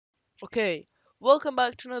Okay, welcome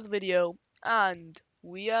back to another video, and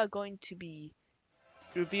we are going to be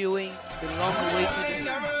reviewing the long-awaited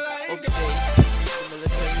update to the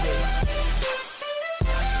military base.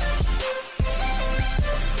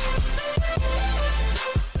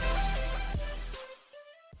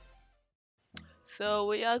 So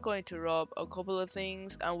we are going to rob a couple of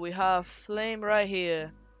things, and we have Flame right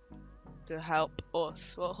here to help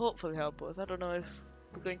us. Well, hopefully help us. I don't know if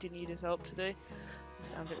we're going to need his help today.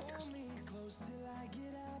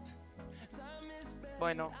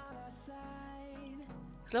 Why not?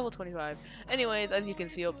 It's level 25. Anyways, as you can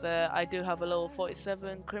see up there, I do have a level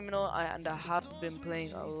 47 criminal, and I have been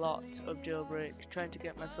playing a lot of Jailbreak, trying to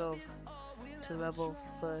get myself to level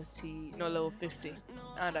 30, no, level 50,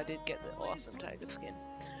 and I did get the awesome tiger skin.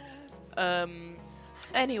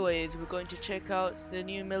 Anyways, we're going to check out the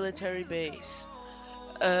new military base.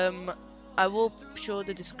 I will show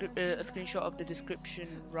the a screenshot of the description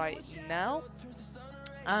right now,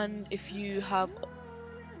 and if you have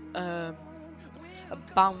a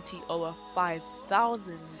bounty over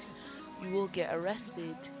 5,000, you will get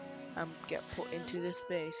arrested and get put into this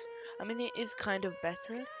base. I mean, it is kind of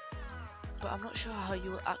better, but I'm not sure how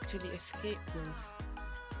you will actually escape this.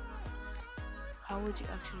 How would you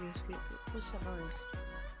actually escape it? What's that noise?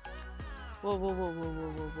 Whoa, whoa, whoa, whoa,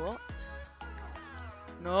 whoa, whoa, what?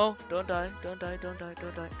 No, don't die, don't die, don't die,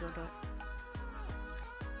 don't die, don't die.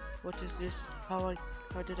 What is this? How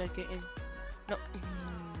did I get in? No.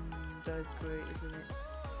 That is great, isn't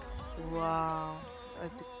it? Wow,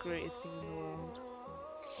 that's the greatest thing in the world.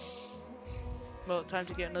 Well, time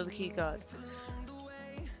to get another key card.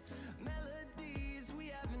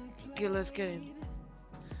 Okay, let's get in.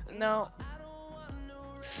 Now,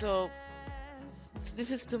 so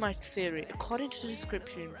this is to my theory. According to the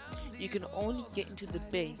description, you can only get into the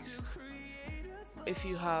base if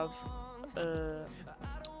you have the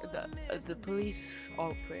police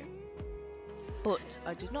outfit. But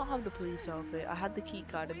I did not have the police outfit. I had the key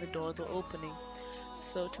card and the doors were opening.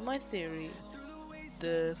 So to my theory,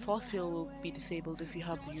 the force field will be disabled if you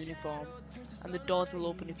have the uniform, and the doors will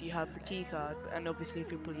open if you have the key card, and obviously if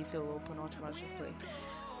you're police it will open automatically.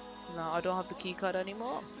 Now I don't have the key card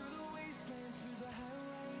anymore.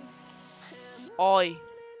 Oi!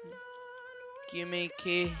 Give me a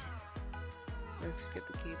key. Let's get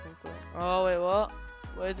the key from phone. Oh wait, what?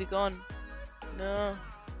 Where's he gone? No.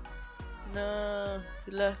 No,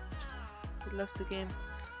 he left. He left the game.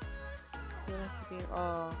 He left the game.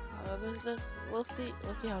 Oh, we'll see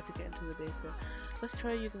how to get into the base here. Let's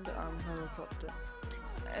try using the army helicopter,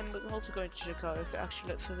 and we're also going to check out if it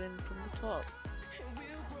actually lets us in from the top.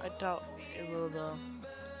 I doubt it will though,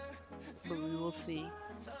 but we will see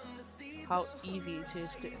how easy it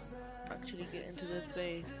is to actually get into this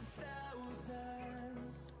base.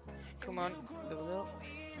 Come on, there we go.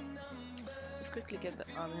 Let's quickly get the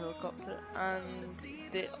army helicopter, and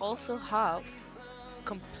they also have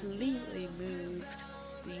completely moved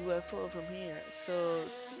the UFO from here. So,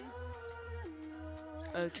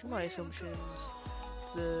 to my assumptions,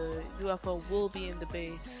 the UFO will be in the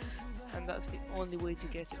base, and that's the only way to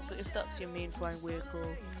get it. So if that's your main flying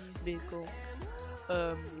vehicle,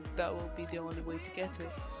 that will be the only way to get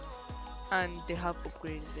it. And they have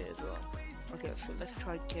upgraded it as well. Okay, so let's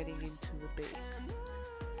try getting into the base.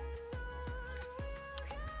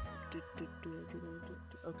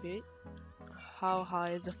 Okay, how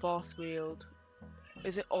high is the force field?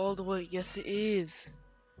 Is it all the way? Yes, it is.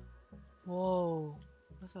 Whoa,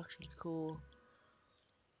 that's actually cool.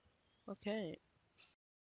 Okay.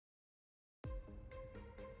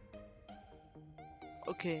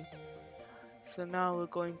 Okay, so now we're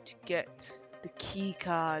going to get the key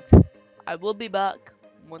card. I will be back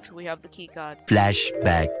once we have the key card.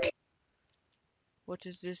 Flashback. What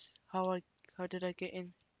is this? How did I get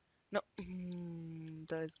in? No,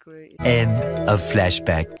 that is great. End of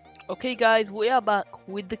flashback. Okay guys, we are back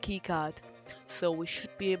with the key card, so we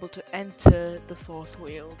should be able to enter the force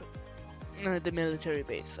field, the military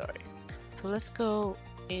base, sorry. So let's go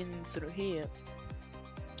in through here.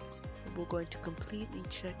 We're going to completely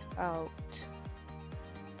check out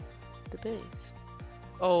the base.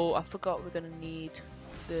 Oh, I forgot we're gonna need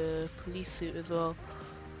the police suit as well.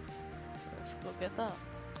 Let's go get that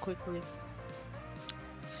quickly.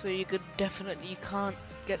 So you can't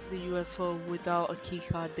get the UFO without a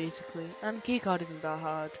keycard basically, and keycard isn't that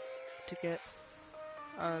hard to get,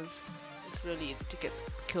 as it's really easy to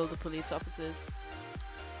kill the police officers.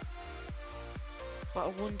 But I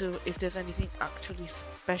wonder if there's anything actually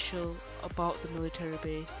special about the military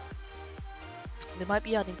base. They might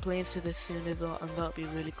be adding planes to this soon as well, and that'd be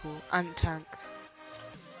really cool, and tanks.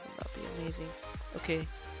 That'd be amazing. Okay,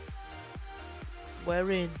 we're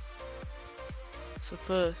in. So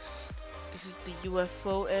first, this is the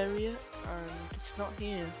UFO area, and it's not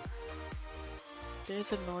here.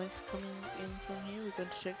 There's a noise coming in from here. We're going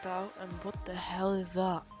to check that out. And what the hell is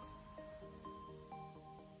that?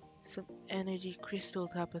 Some energy crystal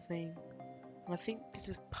type of thing. And I think this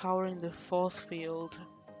is powering the force field.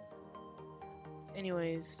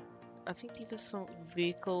 Anyways, I think these are some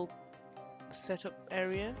vehicle setup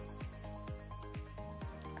area.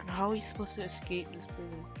 And how are you supposed to escape this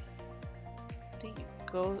building? I think you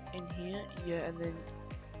go in here, yeah, and then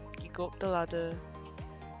you go up the ladder,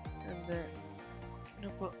 and then no,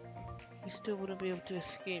 but you still wouldn't be able to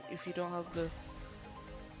escape if you don't have the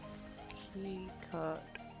key card.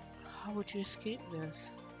 How would you escape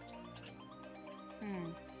this?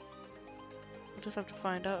 We'll just have to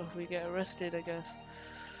find out if we get arrested, I guess.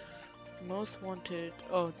 Most wanted.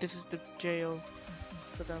 Oh, this is the jail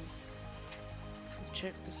for them. Let's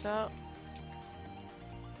check this out.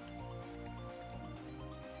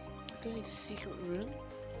 Is there any secret room?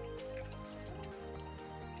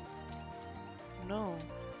 No.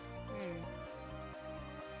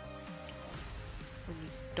 When you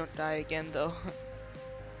don't die again, though.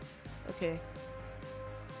 Okay.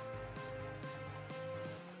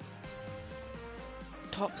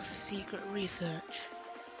 Top secret research.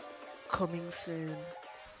 Coming soon.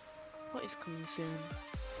 What is coming soon?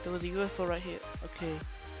 There was a UFO right here. Okay.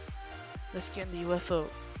 Let's get in the UFO.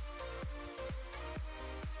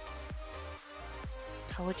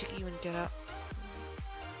 How would you even get out?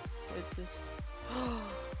 What is this?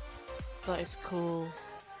 That is cool.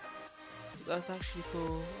 That's actually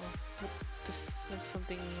cool. Oh, there's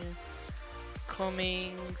something here.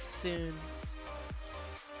 Coming soon.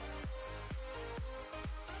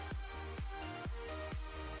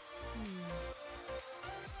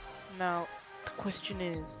 Now, the question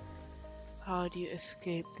is, how do you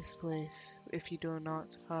escape this place if you do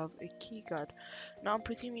not have a keycard? Now, I'm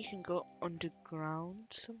presuming you can go underground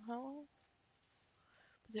somehow.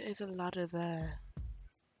 But there is a ladder there.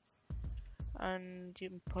 And you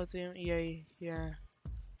can presume, yeah.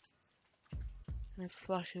 And it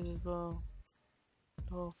flashes as well.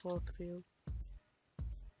 The whole force field.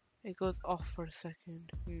 It goes off for a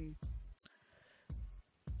second.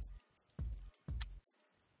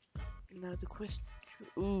 Now the question.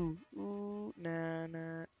 Nah,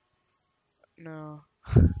 no.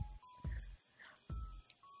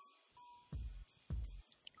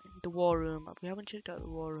 The war room. We haven't checked out the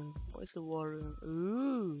war room. What is the war room?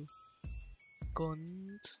 Ooh,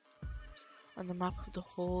 guns. And the map of the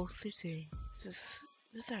whole city. This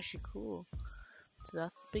is actually cool. So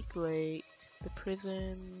that's the big lake, the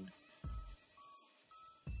prison,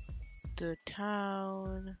 the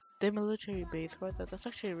town, the military base. Right, that's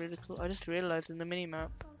actually really cool. I just realized in the mini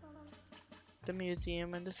map, the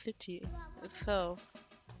museum and the city itself.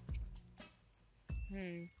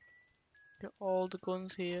 Get all the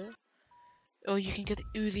guns here. Oh, you can get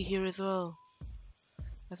the Uzi here as well.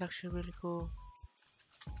 That's actually really cool.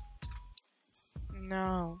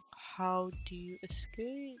 Now, how do you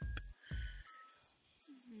escape?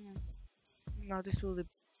 Now this will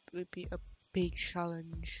be a big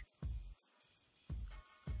challenge.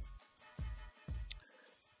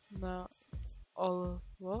 Now,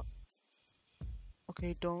 what?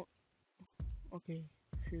 Okay, don't. Okay,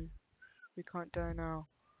 phew. We can't die now.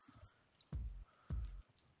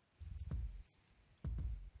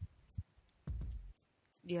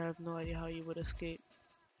 Yeah, I have no idea how you would escape.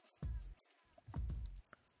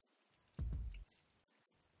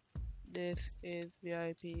 This is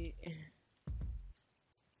VIP.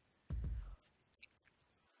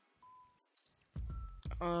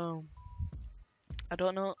 I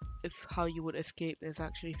don't know how you would escape this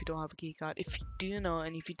actually if you don't have a keycard. If you do know,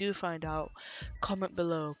 and if you do find out, comment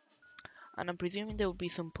below. And I'm presuming there will be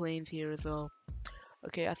some planes here as well.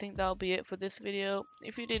 Okay, I think that'll be it for this video.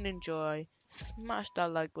 If you did enjoy, smash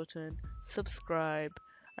that like button, subscribe,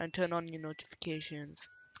 and turn on your notifications.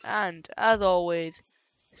 And as always,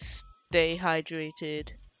 stay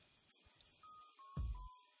hydrated.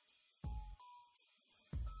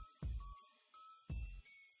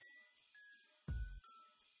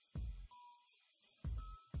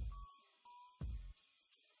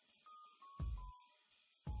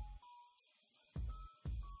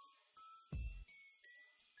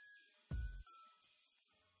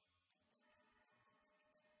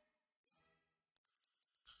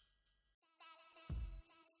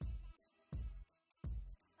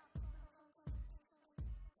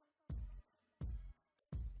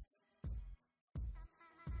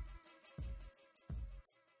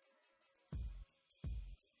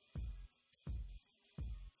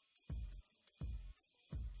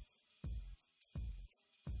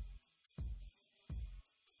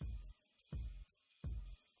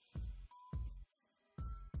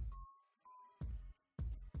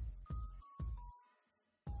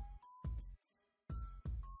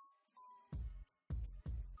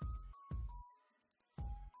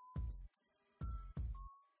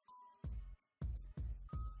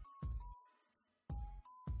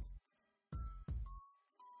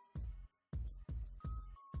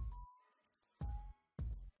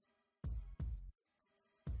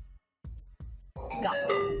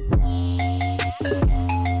 go.